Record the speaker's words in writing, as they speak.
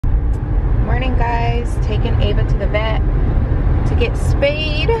morning, guys. Taking Ava to the vet to get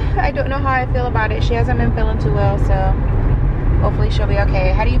spayed. I don't know how I feel about it. She hasn't been feeling too well, so hopefully she'll be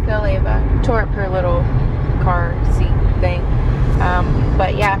okay. How do you feel, Ava? Tore up her little car seat thing.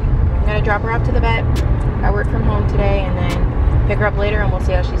 But yeah, I'm gonna drop her off to the vet. I work from home today, and then pick her up later, and we'll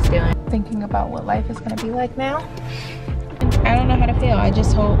see how she's doing. Thinking about what life is gonna be like now. I don't know how to feel. I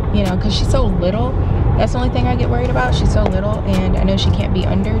just hope, you know, because she's so little. That's the only thing I get worried about. She's so little, and I know she can't be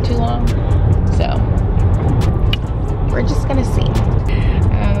under too long. So we're just gonna see.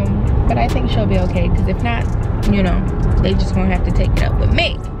 But I think she'll be okay, because if not, you know, they just gonna have to take it up with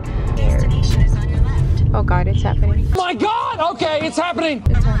me. Destination is on your left. Oh God, it's happening. Oh my God! Okay, it's happening.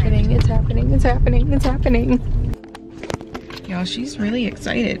 It's happening. It's happening. It's happening. It's happening. Y'all, she's really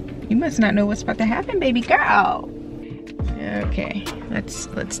excited. You must not know what's about to happen, baby girl. Okay, let's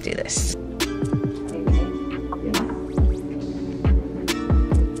do this.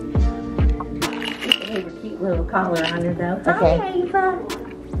 Cute little collar on her though. Okay. Hi, Ava.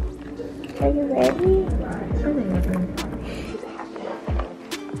 Are you ready?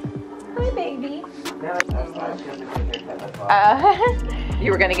 Hi, baby.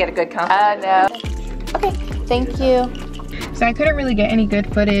 You were gonna get a good compliment. No. Okay, thank you. So I couldn't really get any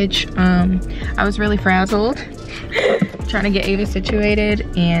good footage. I was really frazzled trying to get Ava situated,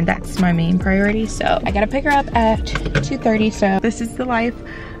 and that's my main priority. So I gotta pick her up at 2:30. So this is the life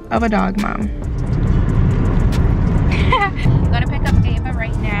of a dog mom. I'm gonna pick up Ava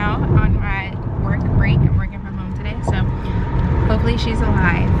right now on my work break. I'm working from home today, so hopefully she's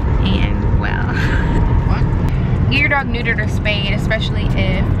alive and well. What? Get your dog neutered or spayed, especially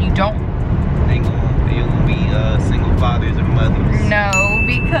if you don't. They will be single fathers or mothers. No,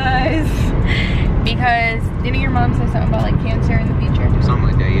 because didn't your mom say something about like cancer in the future? Something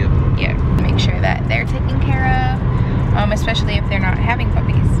like that, yeah. Yeah, make sure that they're taken care of, especially if they're not having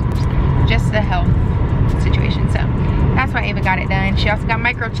puppies. Just the health situation. So that's why Ava got it done. She also got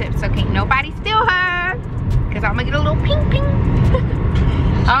microchips, so can't nobody steal her, because I'm gonna get a little ping ping.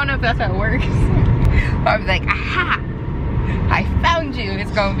 I don't know if that's how it works. I'll be like, aha, I found you.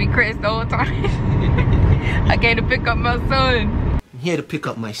 It's gonna be Chris the whole time. I came to pick up my son. I'm here to pick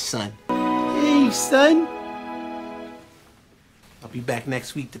up my son. Hey, son. I'll be back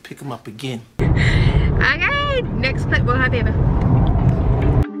next week to pick him up again. Okay, next clip we'll have Ava.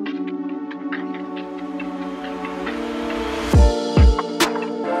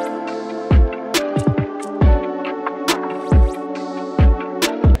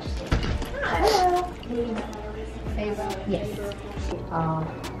 Yes.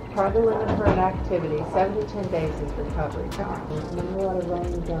 Target limit for an activity, 7 to 10 days is recovery time. No lot of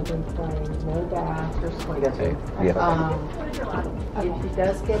running, jumping, playing, no dash or swinging. If he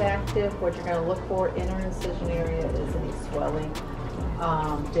does get active, what you're going to look for in our incision area is any swelling,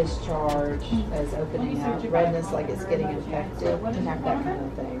 discharge, as opening out, redness like it's getting infected, that kind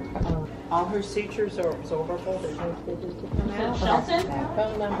of thing. All her sutures are absorbable. There's no stitches to come out. Shelton?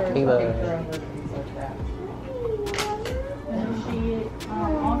 Phone number, picture of her, things like that.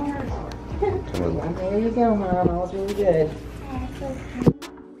 There you go, Mom. All's really good.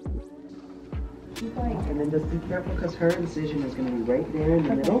 And then just be careful, because her incision is going to be right there in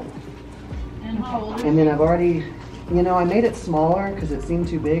the middle. And then I've already, you know, I made it smaller because it seemed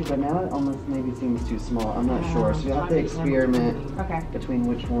too big, but now it almost maybe seems too small. I'm not sure. So you'll have to experiment between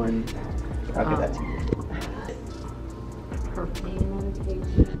which one. I'll give that to you. Her pain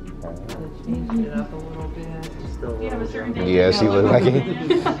medication. Changed it up a little bit. Yeah, she looks like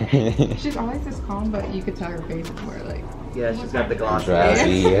it. She's always this calm, but you could tell her face is more like. Yeah, she's got the glossy.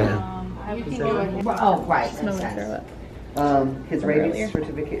 Drowsy, yeah. You can do it. Oh, right. His rabies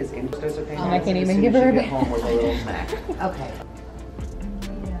certificate is in. I can't even give her a bit. Home with a little snack. Okay.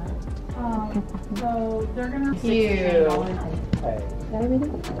 So they're gonna. Cute. Yep.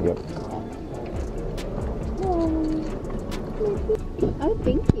 Oh,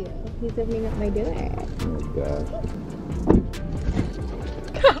 thank you. He's opening up my door. Oh God.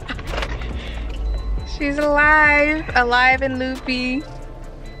 She's alive and loopy.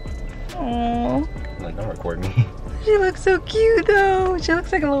 Aww. Like, don't record me. She looks so cute though. She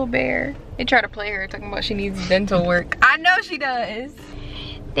looks like a little bear. They try to play her talking about she needs dental work. I know she does.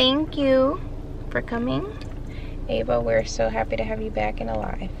 Thank you for coming. Ava, we're so happy to have you back and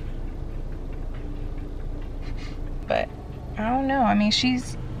alive. But I don't know. I mean,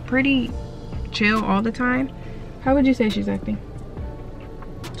 she's pretty chill all the time. How would you say she's acting?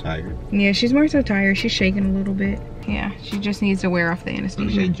 Tired. Yeah, she's more so tired. She's shaking a little bit. Yeah, she just needs to wear off the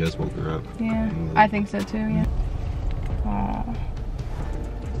anesthesia. They just woke her up. Yeah, I think so too, yeah. Aww.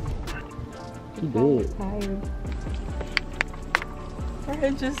 She did. Tired. We're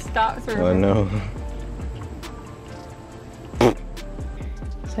It just stops her. I know.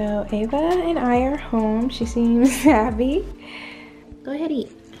 So Ava and I are home. She seems happy. Go ahead,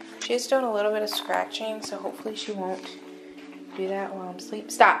 eat. She's doing a little bit of scratching, so hopefully she won't do that while I'm asleep.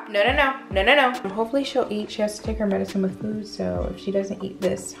 Stop. No, no, no. No, no, no. Hopefully she'll eat. She has to take her medicine with food, so if she doesn't eat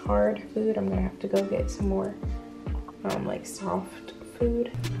this hard food, I'm gonna have to go get some more like soft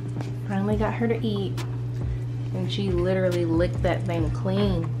food. Finally got her to eat, and she literally licked that thing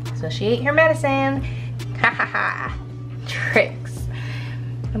clean. So she ate her medicine. Ha ha ha. Tricks.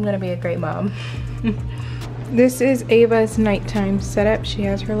 I'm gonna be a great mom. This is Ava's nighttime setup. She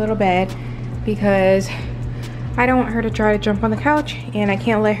has her little bed because I don't want her to try to jump on the couch, and I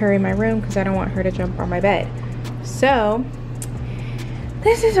can't let her in my room because I don't want her to jump on my bed. So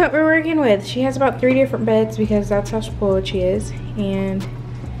this is what we're working with. She has about 3 different beds because that's how spoiled she is. And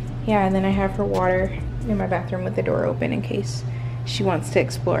yeah, and then I have her water in my bathroom with the door open in case she wants to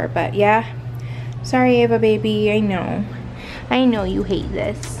explore. But yeah, sorry Ava baby, I know you hate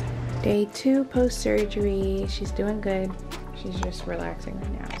this. Day 2 post-surgery. She's doing good. She's just relaxing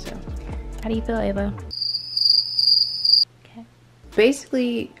right now. So how do you feel, Ava? Okay.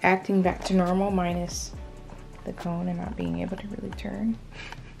 Basically acting back to normal minus the cone and not being able to really turn.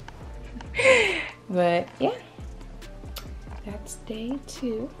 But yeah, that's day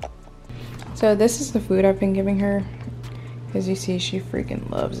 2. So this is the food I've been giving her. As you see, she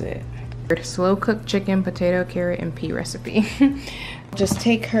freaking loves it. Slow cooked chicken, potato, carrot, and pea recipe. Just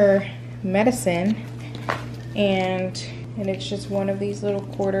take her medicine, and it's just one of these little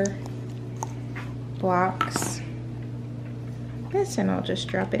quarter blocks. This, and I'll just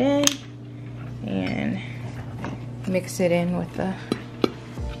drop it in and mix it in with the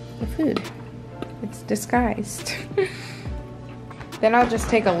food. It's disguised. Then I'll just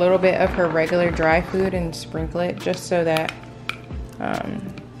take a little bit of her regular dry food and sprinkle it just so that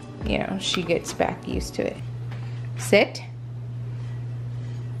you know, she gets back used to it. Sit.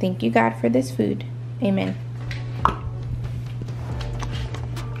 Thank you, God, for this food. Amen.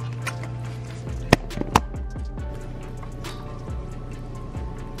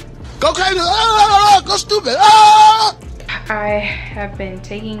 Go crazy! Ah, go stupid! Ah! I have been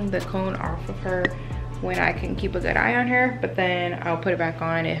taking the cone off of her when I can keep a good eye on her, but then I'll put it back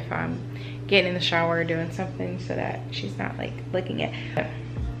on if I'm getting in the shower or doing something so that she's not like licking it. But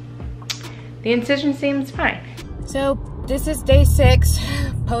the incision seems fine. So this is day 6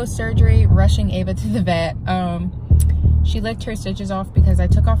 post-surgery, rushing Ava to the vet. She licked her stitches off because I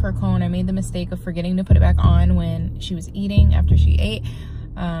took off her cone. I made the mistake of forgetting to put it back on when she was eating after she ate.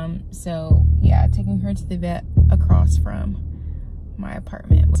 So yeah, taking her to the vet across from my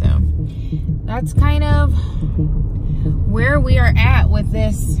apartment. So that's kind of where we are at with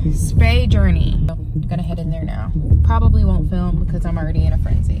this spay journey. I'm gonna head in there now. Probably won't film because I'm already in a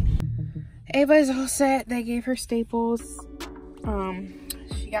frenzy. Ava is all set. They gave her staples.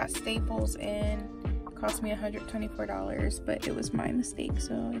 She got staples in. Cost me $124, but it was my mistake,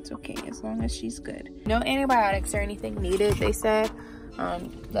 so it's okay as long as she's good. No antibiotics or anything needed. They said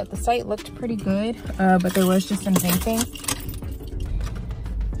that the site looked pretty good, but there was just some painting.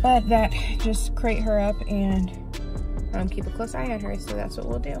 But that just crate her up and keep a close eye on her, so that's what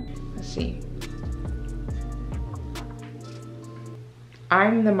we'll do. Let's see.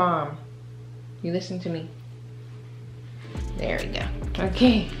 I'm the mom. You listen to me. There we go.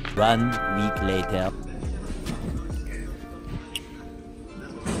 Okay. 1 week later.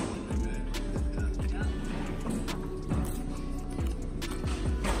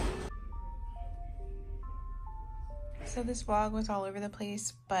 So this vlog was all over the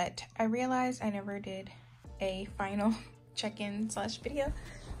place, but I realized I never did a final check-in / video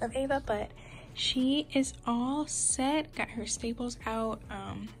of Ava, but she is all set. Got her staples out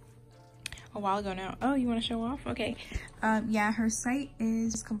a while ago now. Oh, you want to show off? Okay. Yeah, her site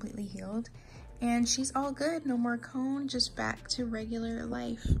is completely healed and she's all good. No more cone, just back to regular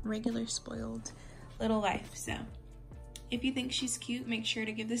life, regular spoiled little life. So if you think she's cute, make sure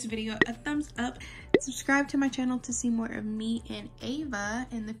to give this video a thumbs up. Subscribe to my channel to see more of me and Ava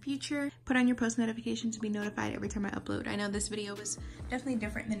in the future. Put on your post notifications to be notified every time I upload. I know this video was definitely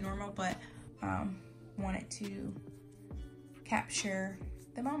different than normal, but wanted to capture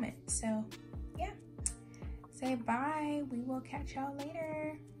the moment. So yeah, say bye. We will catch y'all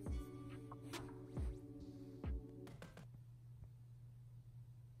later.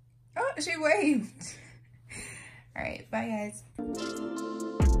 Oh, she waved. All right, bye guys.